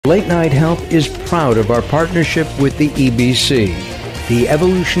Late Night Health is proud of our partnership with the EBC, the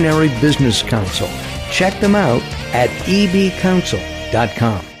Evolutionary Business Council. Check them out at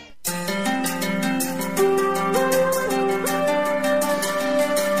ebcouncil.com.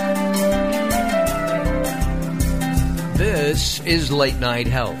 This is Late Night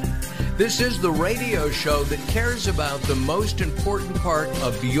Health. This is the radio show that cares about the most important part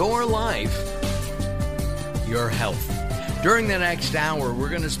of your life, your health. During the next hour, we're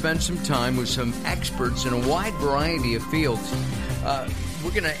going to spend some time with some experts in a wide variety of fields.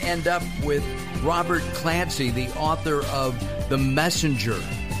 We're going to end up with Robert Clancy, the author of The Messenger,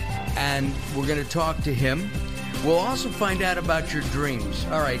 and we're going to talk to him. We'll also find out about your dreams.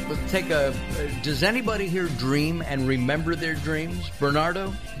 All right, let's take does anybody here dream and remember their dreams?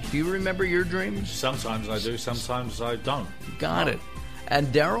 Bernardo, do you remember your dreams? Sometimes I do, sometimes I don't. Got it. And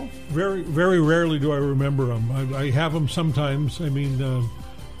Daryl? Very, very rarely do I remember them. I have them sometimes. I mean,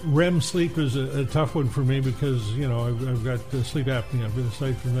 REM sleep is a tough one for me because, you know, I've got sleep apnea. But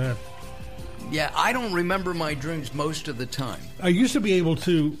aside from that. Yeah, I don't remember my dreams most of the time. I used to be able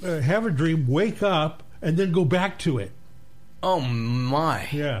to have a dream, wake up, and then go back to it. Oh, my.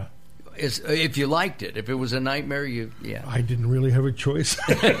 Yeah. If you liked it. If it was a nightmare, yeah. I didn't really have a choice.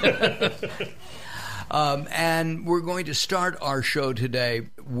 And we're going to start our show today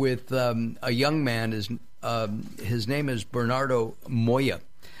with a young man. His name is Bernardo Moya.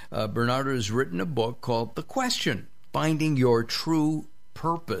 Bernardo has written a book called The Question, Finding Your True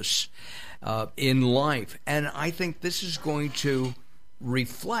Purpose in Life. And I think this is going to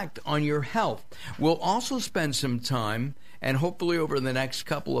reflect on your health. We'll also spend some time, and hopefully over the next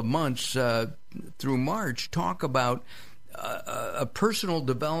couple of months through March, talk about a personal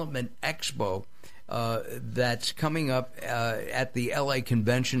development expo that's coming up at the LA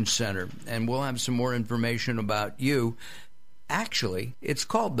Convention Center, and we'll have some more information about you. Actually, it's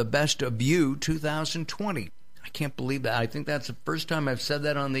called The Best of You 2020. I can't believe that. I think that's the first time I've said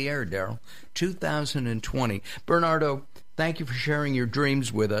that on the air, Daryl. 2020. Bernardo, thank you for sharing your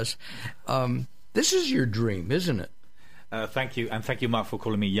dreams with us. This is your dream, isn't it? Thank you, and thank you, Mark, for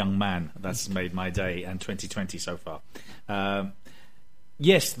calling me young man. That's made my day, and 2020 so far.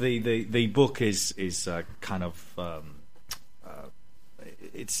 Yes, the book is kind of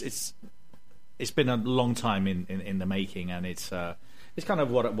it's been a long time in the making, and it's kind of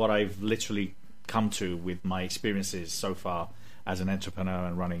what I've literally come to with my experiences so far as an entrepreneur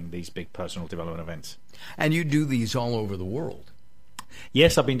and running these big personal development events. And you do these all over the world.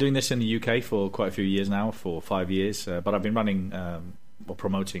 Yes, I've been doing this in the UK for quite a few years now, for 5 years, but I've been running or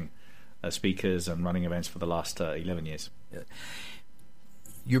promoting speakers and running events for the last 11 years.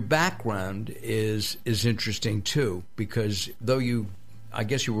 Your background is interesting too, because though I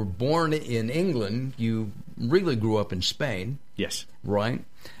guess you were born in England, you really grew up in Spain. Yes. Right?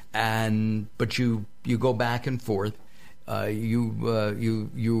 But you go back and forth.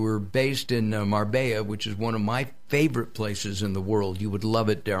 You were based in Marbella, which is one of my favorite places in the world. You would love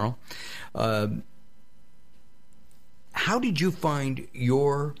it, Daryl. How did you find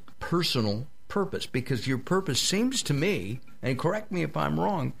your personal purpose? Because your purpose seems to me, and correct me if I'm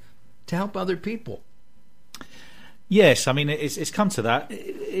wrong, to help other people. Yes, I mean it's come to that.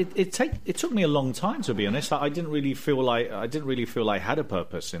 It took me a long time, to be honest. I didn't really feel I had a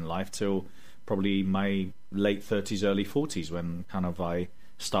purpose in life till probably my late 30s, early 40s, when kind of I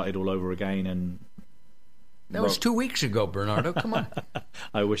started all over again. And that was 2 weeks ago, Bernardo. Come on.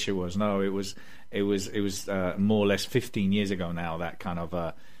 I wish it was. No, it was more or less 15 years ago now. That kind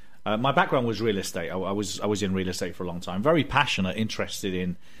of my background was real estate. I was in real estate for a long time. Very passionate, interested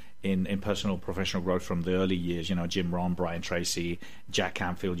in personal professional growth from the early years. You know, Jim Rohn, Brian Tracy, Jack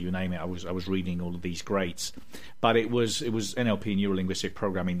Canfield, you name it. I was reading all of these greats, but it was NLP, neuro-linguistic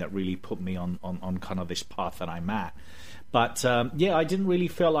programming, that really put me on kind of this path that I'm at. But I didn't really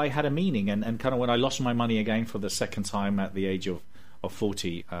feel I had a meaning, and kind of when I lost my money again for the second time at the age of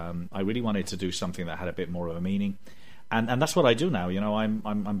 40, I really wanted to do something that had a bit more of a meaning. And that's what I do now. You know,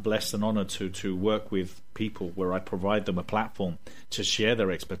 I'm blessed and honored to work with people where I provide them a platform to share their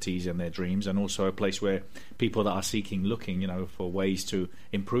expertise and their dreams, and also a place where people that are looking, you know, for ways to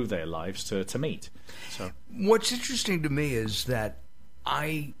improve their lives to meet. So what's interesting to me is that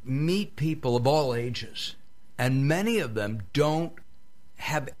I meet people of all ages, and many of them don't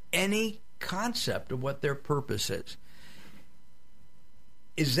have any concept of what their purpose is.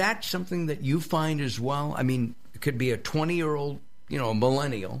 Is that something that you find as well? I mean, it could be a 20-year-old, you know, a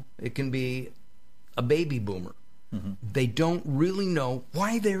millennial. It can be a baby boomer. Mm-hmm. They don't really know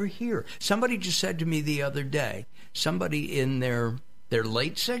why they're here. Somebody just said to me the other day, somebody in their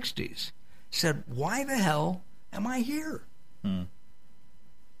late 60s said, why the hell am I here? Mm.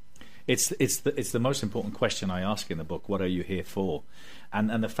 It's the most important question I ask in the book. What are you here for?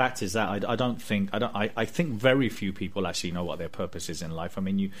 And the fact is that I think very few people actually know what their purpose is in life. I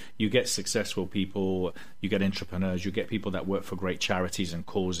mean, you get successful people, you get entrepreneurs, you get people that work for great charities and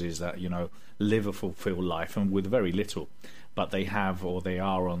causes that live a fulfilled life and with very little, but they have, or they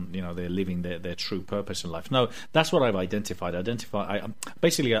are on, they're living their true purpose in life. No, that's what I've identified.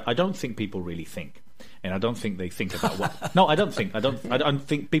 Basically, I don't think people really think. And I don't think they think about what. No, I don't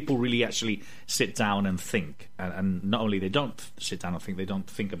think people really actually sit down and think. And not only they don't sit down and think, they don't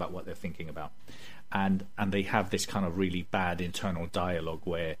think about what they're thinking about. And they have this kind of really bad internal dialogue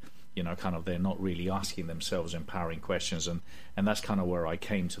where, kind of they're not really asking themselves empowering questions. And that's kind of where I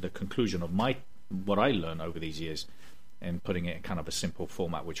came to the conclusion of what I learned over these years, and putting it in kind of a simple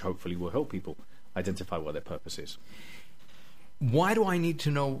format, which hopefully will help people identify what their purpose is. Why do I need to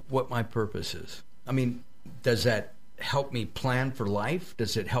know what my purpose is? I mean, does that help me plan for life?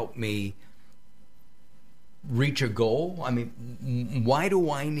 Does it help me reach a goal? I mean, why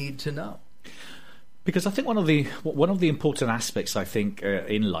do I need to know? Because I think one of the important aspects, I think,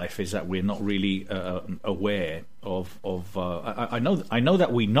 in life is that we're not really aware of. I know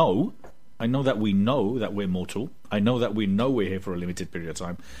that we know. I know that we know that we're mortal. I know that we know we're here for a limited period of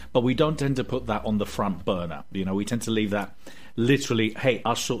time, but we don't tend to put that on the front burner. We tend to leave that literally, hey,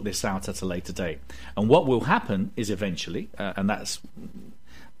 I'll sort this out at a later date. And what will happen is eventually, and that's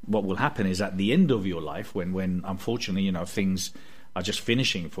what will happen is at the end of your life, when unfortunately, things are just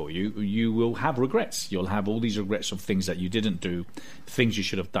finishing for you, you will have regrets. You'll have all these regrets of things that you didn't do, things you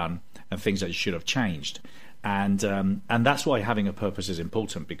should have done, and things that you should have changed. And that's why having a purpose is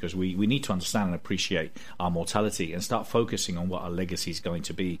important, because we need to understand and appreciate our mortality and start focusing on what our legacy is going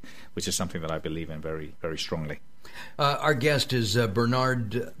to be, which is something that I believe in very, very strongly. Our guest is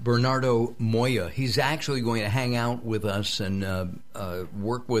Bernardo Moya. He's actually going to hang out with us and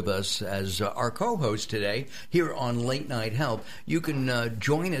work with us as our co-host today here on Late Night Health. You can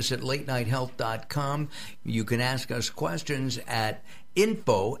join us at latenighthealth.com. You can ask us questions at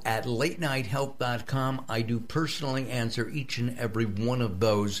info@latenighthealth.com. I do personally answer each and every one of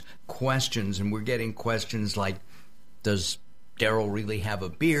those questions, and we're getting questions like, does Daryl really have a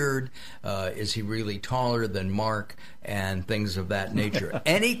beard? Is he really taller than Mark? And things of that nature.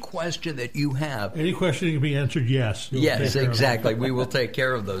 Any question that you have. Any question that can be answered, yes. Yes, exactly. We will take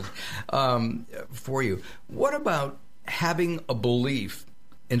care of those for you. What about having a belief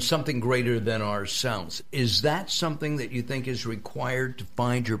in something greater than ourselves? Is that something that you think is required to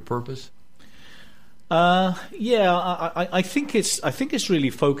find your purpose? I think it's really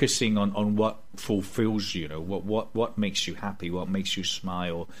focusing on what fulfills you, what makes you happy, what makes you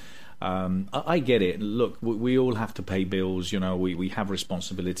smile. I get it. Look, we all have to pay bills. We have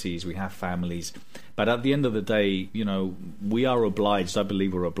responsibilities, we have families, but at the end of the day, we are obliged. I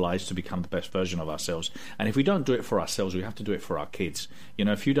believe we're obliged to become the best version of ourselves. And if we don't do it for ourselves, we have to do it for our kids.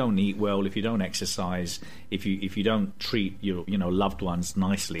 If you don't eat well, if you don't exercise, if you don't treat your loved ones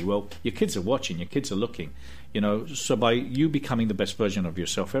nicely, well, your kids are watching, your kids are looking. So by you becoming the best version of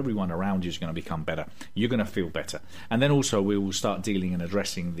yourself, everyone around you is going to become better. You're going to feel better. And then also we will start dealing and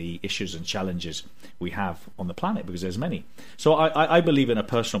addressing the issues and challenges we have on the planet, because there's many. So I believe in a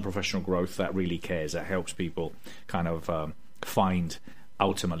personal, professional growth that really cares, that helps people kind of find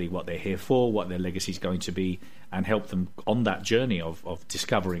ultimately what they're here for, what their legacy is going to be, and help them on that journey of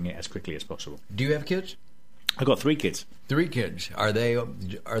discovering it as quickly as possible. Do you have kids? I've got 3 kids. 3 kids. Are they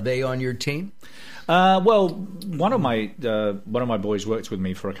on your team? Well, one of my boys worked with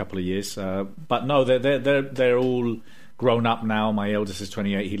me for a couple of years, but no, they're all grown up now. My eldest is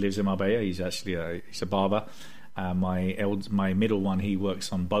 28. He lives in Marbella. He's actually he's a barber. My middle one, he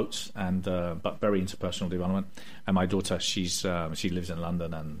works on boats and but very into personal development. And my daughter, she lives in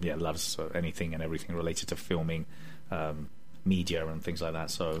London and loves anything and everything related to filming. Media and things like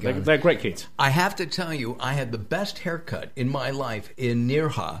that. So they're great kids. I have to tell you, I had the best haircut in my life in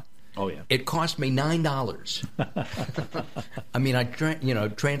Nirha. Oh yeah, it cost me $9. I mean, I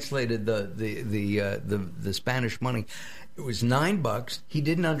translated the Spanish money. It was $9. He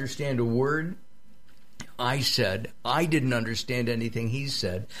didn't understand a word I said. I didn't understand anything he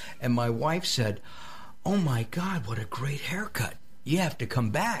said, and my wife said, "Oh my God, what a great haircut! You have to come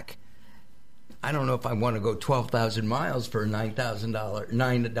back." I don't know if I want to go 12,000 miles for a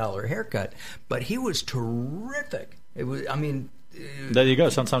 $9 haircut, but he was terrific. It was, There you go.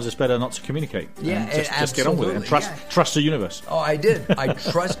 Sometimes it's better not to communicate. Yeah, just get on with it and trust the universe. Oh, I did. I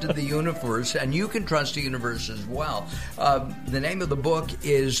trusted the universe, and you can trust the universe as well. The name of the book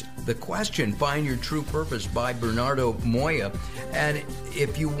is The Question, Find Your True Purpose by Bernardo Moya. And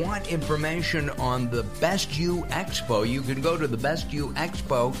if you want information on the Best You Expo, you can go to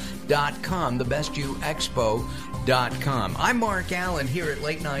thebestyouexpo.com, thebestyouexpo.com. I'm Mark Alyn here at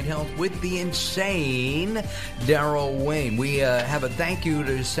Late Night Health with the insane Daryl Wayne. We have a thank you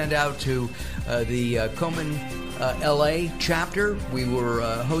to send out to the Komen LA chapter. We were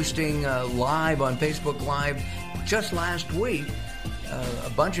hosting live on Facebook Live just last week a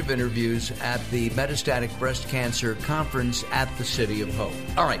bunch of interviews at the Metastatic Breast Cancer Conference at the City of Hope.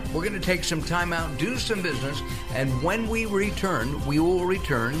 All right, we're going to take some time out, do some business, and when we return, we will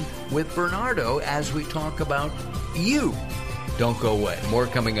return with Bernardo as we talk about you. Don't go away. More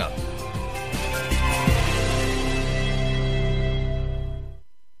coming up.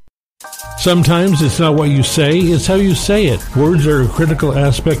 Sometimes it's not what you say, it's how you say it. Words are a critical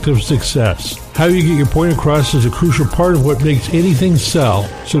aspect of success. How you get your point across is a crucial part of what makes anything sell.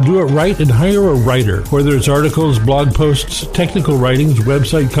 So do it right and hire a writer. Whether it's articles, blog posts, technical writings,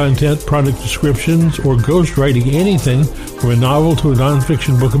 website content, product descriptions, or ghostwriting anything from a novel to a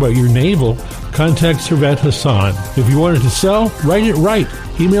nonfiction book about your navel, contact Servet Hassan. If you want it to sell, write it right.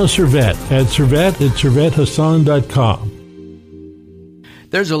 Email Servet at servet@servethassan.com.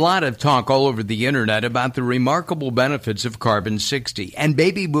 There's a lot of talk all over the internet about the remarkable benefits of Carbon-60, and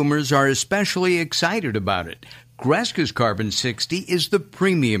baby boomers are especially excited about it. Greska's Carbon-60 is the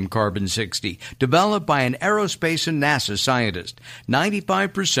premium Carbon-60, developed by an aerospace and NASA scientist.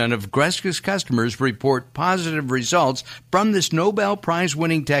 95% of Greska's customers report positive results from this Nobel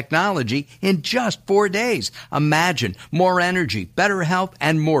Prize-winning technology in just 4 days. Imagine more energy, better health,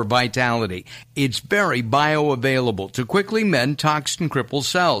 and more vitality. It's very bioavailable to quickly mend toxin-crippled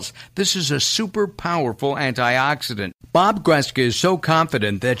cells. This is a super powerful antioxidant. Bob Greska is so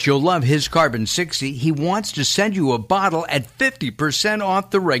confident that you'll love his Carbon-60, he wants to send you a bottle at 50%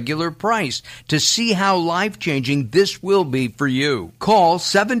 off the regular price to see how life-changing this will be for you. Call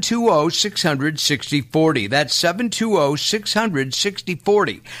 720-600-6040. That's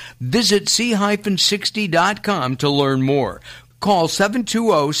 720-600-6040. Visit c-60.com to learn more. Call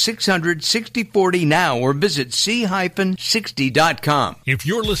 720-600-6040 now or visit c-60.com. If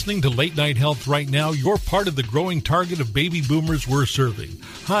you're listening to Late Night Health right now, you're part of the growing target of baby boomers we're serving.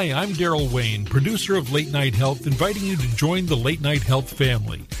 Hi, I'm Daryl Wayne, producer of Late Night Health, inviting you to join the Late Night Health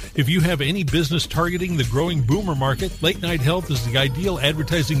family. If you have any business targeting the growing boomer market, Late Night Health is the ideal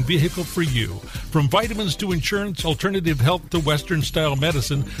advertising vehicle for you. From vitamins to insurance, alternative health to Western-style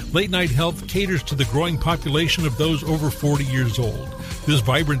medicine, Late Night Health caters to the growing population of those over 40 years old. This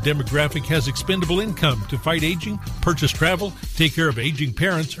vibrant demographic has expendable income to fight aging, purchase travel, take care of aging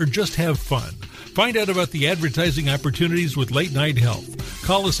parents, or just have fun. Find out about the advertising opportunities with Late Night Health.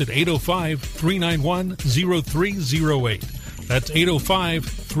 Call us at 805-391-0308. That's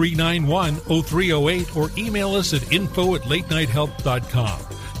 805-391-0308, or email us at info@latenighthealth.com.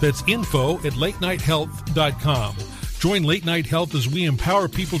 That's info@latenighthealth.com. Join Late Night Health as we empower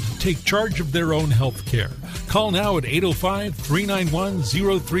people to take charge of their own health care. Call now at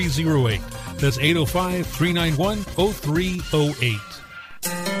 805-391-0308. That's 805-391-0308.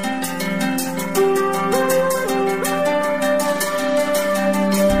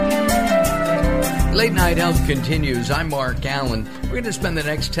 Late Night Health continues. I'm Mark Alyn. We're going to spend the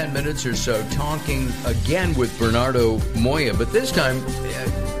next 10 minutes or so talking again with Bernardo Moya, but this time,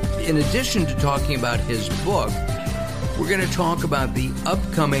 in addition to talking about his book, we're going to talk about the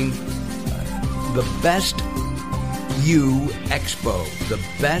upcoming The Best You Expo. The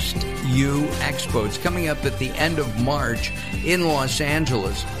Best You Expo. It's coming up at the end of March in Los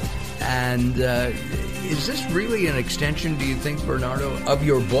Angeles. And is this really an extension, do you think, Bernardo, of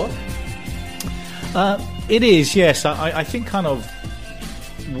your book? It is, yes. I think kind of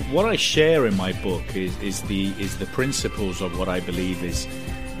what I share in my book is the principles of what I believe is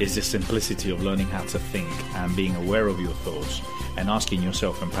the simplicity of learning how to think and being aware of your thoughts and asking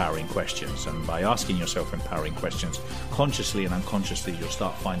yourself empowering questions. And by asking yourself empowering questions, consciously and unconsciously, you'll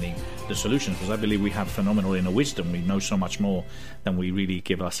start finding the solutions. Because I believe we have phenomenal inner wisdom. We know so much more than we really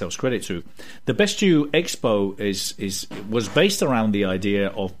give ourselves credit to. The Best You Expo was based around the idea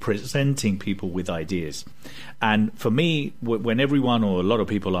of presenting people with ideas. And for me, when everyone or a lot of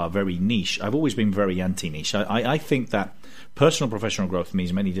people are very niche, I've always been very anti-niche. I think that personal professional growth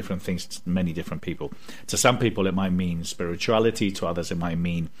means many different things to many different people. To some people, it might mean spirituality. To others, it might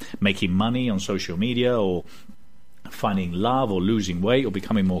mean making money on social media or finding love or losing weight or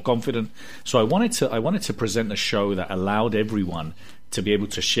becoming more confident. So I wanted to present a show that allowed everyone to be able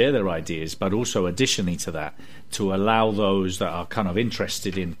to share their ideas, but also additionally to that, to allow those that are kind of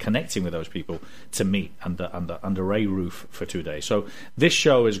interested in connecting with those people to meet under a roof for 2 days. So this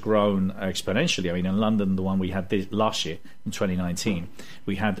show has grown exponentially. I mean, in London, the one we had last year in 2019,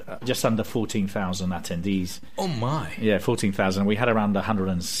 we had just under 14,000 attendees. Oh my! Yeah, 14,000. We had around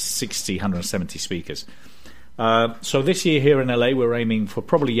 160, 170 speakers. So this year here in LA, we're aiming for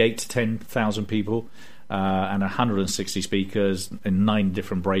probably 8 to 10,000 people. And 160 speakers in 9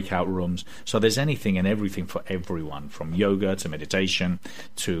 different breakout rooms. So there's anything and everything for everyone, from yoga to meditation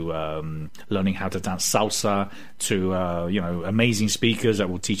to learning how to dance salsa to amazing speakers that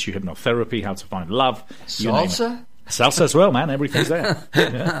will teach you hypnotherapy, how to find love. Salsa? Salsa as well, man. Everything's there.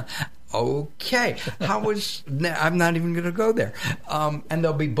 Yeah. Okay. I'm not even going to go there. And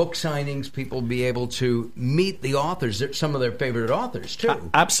there'll be book signings. People will be able to meet the authors, some of their favorite authors,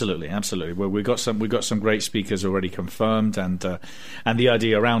 too. Absolutely. Well, we've got some great speakers already confirmed, and the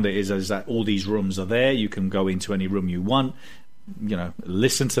idea around it is that all these rooms are there. You can go into any room you want,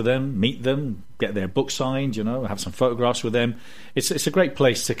 listen to them, meet them, get their book signed, have some photographs with them. It's a great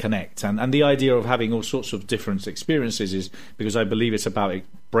place to connect. And the idea of having all sorts of different experiences is because I believe it's about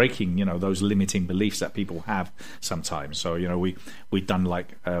breaking, those limiting beliefs that people have sometimes. So, we've done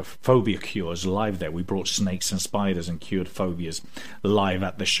phobia cures live there. We brought snakes and spiders and cured phobias live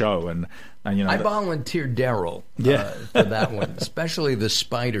at the show. And I volunteered Daryl for that one, especially the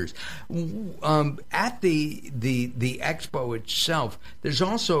spiders. At the expo itself, there's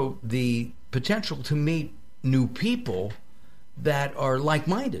also the potential to meet new people that are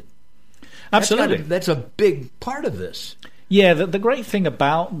like-minded. Absolutely. That's a big part of this. Yeah, the great thing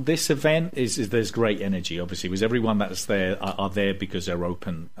about this event is there's great energy, obviously, because everyone that's there are there because they're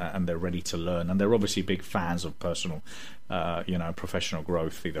open and they're ready to learn, and they're obviously big fans of personal, professional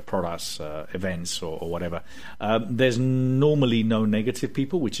growth, either products, events, or whatever. There's normally no negative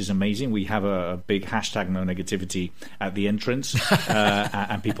people, which is amazing. We have a big hashtag no negativity at the entrance,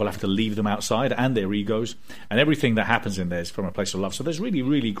 and people have to leave them outside and their egos, and everything that happens in there is from a place of love. So there's really,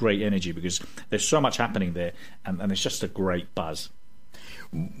 really great energy because there's so much happening there, and it's just a great buzz.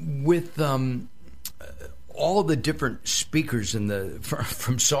 With all the different speakers from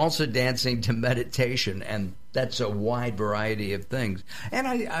salsa dancing to meditation, and that's a wide variety of things. And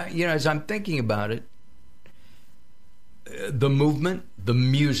I as I'm thinking about it, the movement, the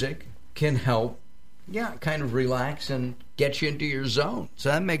music can help, kind of relax and get you into your zone. So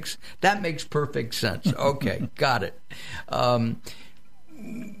that makes perfect sense. Okay, got it.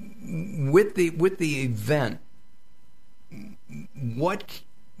 With the event,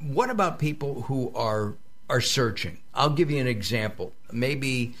 what about people who are searching? I'll give you an example.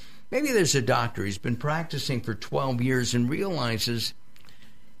 Maybe there's a doctor. He's been practicing for 12 years and realizes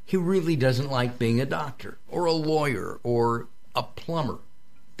he really doesn't like being a doctor or a lawyer or a plumber.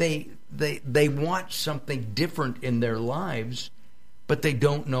 They want something different in their lives, but they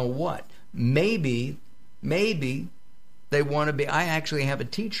don't know what. Maybe they want to be. I actually have a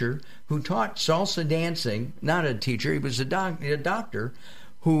teacher who taught salsa dancing. Not a teacher, he was a doctor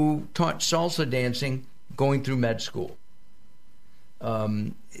who taught salsa dancing going through med school.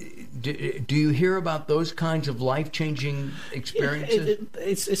 Do you hear about those kinds of life-changing experiences?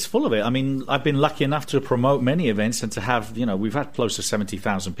 It's full of it. I mean, I've been lucky enough to promote many events and to have, we've had close to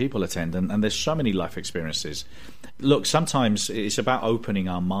 70,000 people attend, and there's so many life experiences. Look, sometimes it's about opening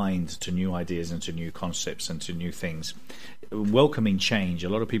our mind to new ideas and to new concepts and to new things. Welcoming change. A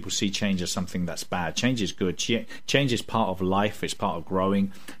lot of people see change as something that's bad. Change is good. Change is part of life. It's part of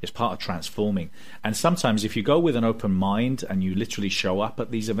growing. It's part of transforming. And sometimes if you go with an open mind and you literally show up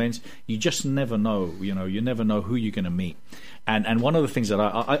at these events, you just never know. You never know who you're going to meet. And one of the things that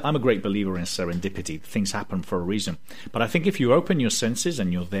I'm a great believer in serendipity. Things happen for a reason. But I think if you open your senses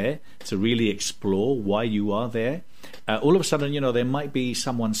and you're there to really explore why you are there, all of a sudden, there might be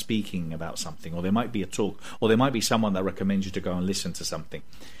someone speaking about something, or there might be a talk, or there might be someone that recommends you to go and listen to something.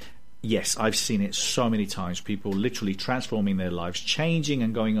 Yes, I've seen it so many times. People literally transforming their lives, changing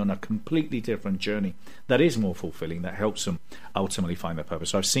and going on a completely different journey that is more fulfilling, that helps them ultimately find their purpose.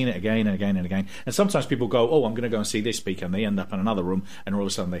 So I've seen it again and again and again. And sometimes people go, I'm going to go and see this speaker, and they end up in another room, and all of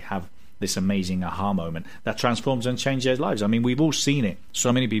a sudden they have this amazing aha moment that transforms and changes their lives. I mean, we've all seen it.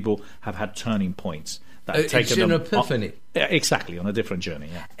 So many people have had turning points. It's an epiphany. Exactly, on a different journey.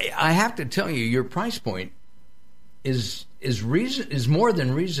 Yeah. I have to tell you, your price point is more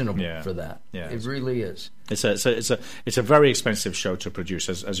than reasonable for that. Yeah, it really is. It's a very expensive show to produce,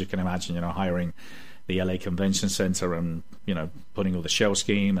 as you can imagine. Hiring the LA Convention Center and, you know, putting all the shell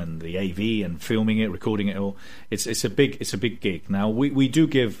scheme and the AV and filming it, recording it all. It's a big gig. Now we do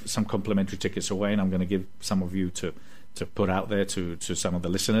give some complimentary tickets away, and I'm going to give some of you to put out there to some of the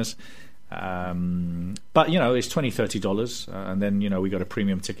listeners. But, you know, it's $20-$30, and then, you know, we got a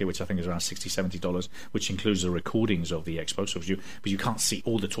premium ticket, which I think is around $60-$70, which includes the recordings of the expo. So but you can't see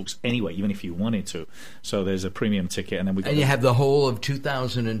all the talks anyway, even if you wanted to. So there's a premium ticket, and then we got you have the whole of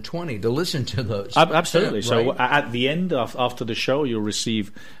 2020 to listen to those. Absolutely. Yeah, right. So at the end, after the show, you'll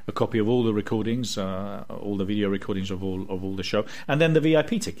receive a copy of all the recordings, all the video recordings of all the show, and then the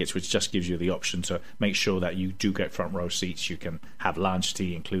VIP tickets, which just gives you the option to make sure that you do get front row seats. You can have lunch,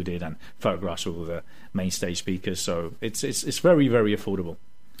 tea included, and photographs of all the main stage speakers. So it's very, very affordable.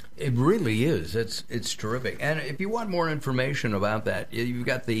 It really is. It's terrific. And if you want more information about that, you've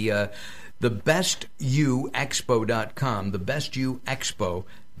got the bestyouexpo.com,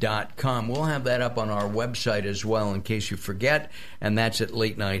 thebestyouexpo.com. We'll have that up on our website as well in case you forget, and that's at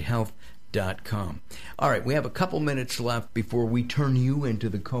latenighthealth.com. All right, we have a couple minutes left before we turn you into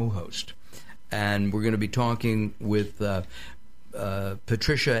the co-host. And we're going to be talking with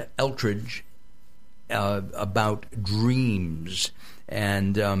Patricia Eltridge about dreams,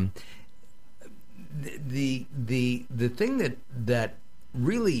 and the thing that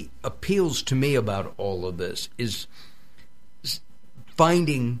really appeals to me about all of this is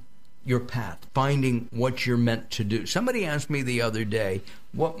finding your path, finding what you're meant to do. Somebody asked me the other day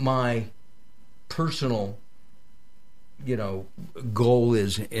what my personal, you know, goal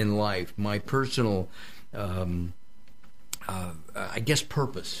is in life, my personal I guess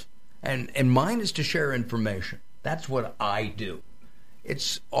purpose, and mine is to share information. That's what I do.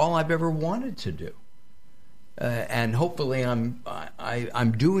 It's all I've ever wanted to do, and hopefully I'm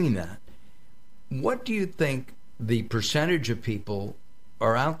doing that. What do you think the percentage of people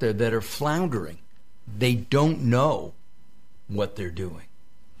are out there that are floundering? They don't know what they're doing.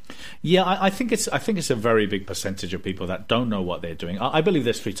 Yeah, I think it's a very big percentage of people that don't know what they're doing. I believe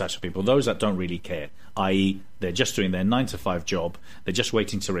there's three types of people: those that don't really care, i.e., they're just doing their 9-to-5 job, they're just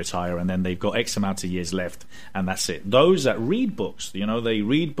waiting to retire, and then they've got X amount of years left, and that's it. Those that read books, you know, they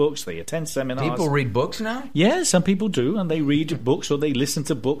read books, they attend seminars. People read books now? Yeah, some people do, and they read books, or they listen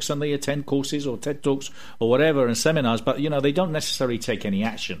to books, and they attend courses or TED Talks or whatever, and seminars, but, you know, they don't necessarily take any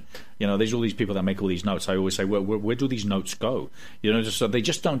action. You know, there's all these people that make all these notes. I always say, where do these notes go? You know, so they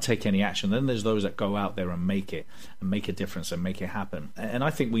just don't take any action. Then there's those that go out there and make it, and make a difference, and make it happen. And I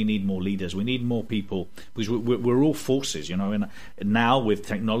think we need more leaders. We need more people, because we're all forces, you know, and now with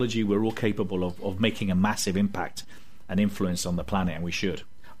technology, we're all capable of making a massive impact and influence on the planet, and we should.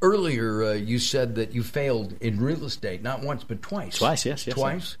 Earlier, you said that you failed in real estate, not once, but twice. Twice, yes.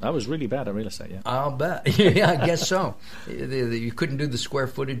 Twice? I was really bad at real estate, yeah. I'll bet. Yeah, I guess so. You couldn't do the square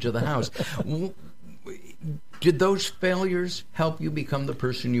footage of the house. Did those failures help you become the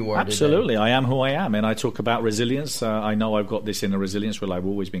person you are Absolutely. today? I am who I am, and I talk about resilience. I know I've got this inner resilience where I've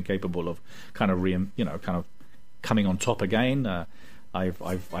always been capable of kind of coming on top again.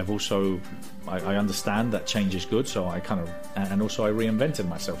 I've also I understand that change is good, so and also I reinvented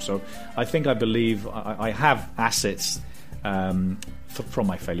myself. So I believe I have assets from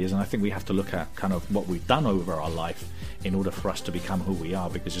my failures, and I think we have to look at kind of what we've done over our life in order for us to become who we are,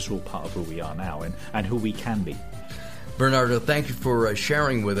 because it's all part of who we are now and who we can be. Bernardo, thank you for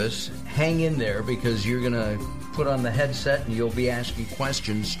sharing with us. Hang in there, because you're going to put on the headset and you'll be asking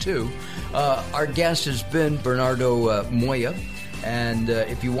questions too. Our guest has been Bernardo Moya. And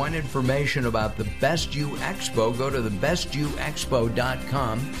if you want information about the Best You Expo, go to the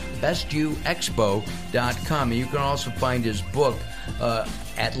bestyouexpo.com, bestyouexpo.com. And you can also find his book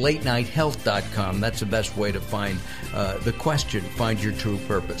at latenighthealth.com. That's the best way to find the question, Find Your True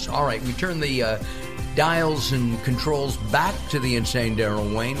Purpose. All right, we turn the dials and controls back to the insane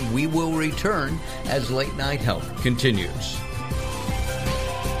Daryl Wayne. We will return as Late Night Health continues.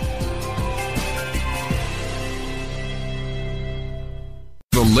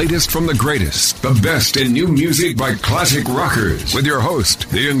 The latest from the greatest, the best in new music by classic rockers, with your host,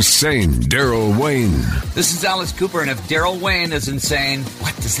 the insane Daryl Wayne. This is Alice Cooper, and if Daryl Wayne is insane,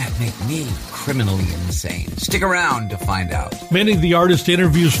 what does that make me? Criminally insane. Stick around to find out. Many of the artist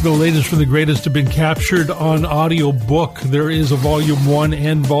interviews for the latest from the greatest have been captured on audio book. There is a Volume 1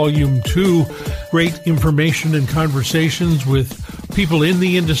 and Volume 2. Great information and conversations with people in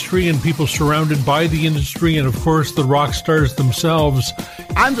the industry and people surrounded by the industry, and of course the rock stars themselves.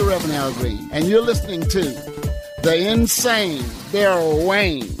 I'm the Reverend Al Green, and you're listening to the insane Daryl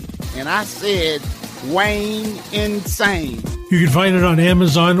Wayne. And I said Wayne Insane. You can find it on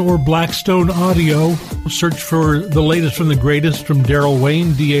Amazon or Blackstone Audio. Search for The Latest from the Greatest from Daryl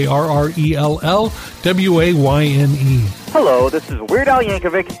Wayne, DarrellWayne. Hello, this is Weird Al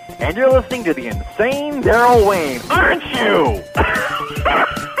Yankovic, and you're listening to the insane Daryl Wayne, aren't you?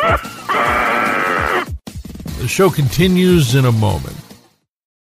 The show continues in a moment.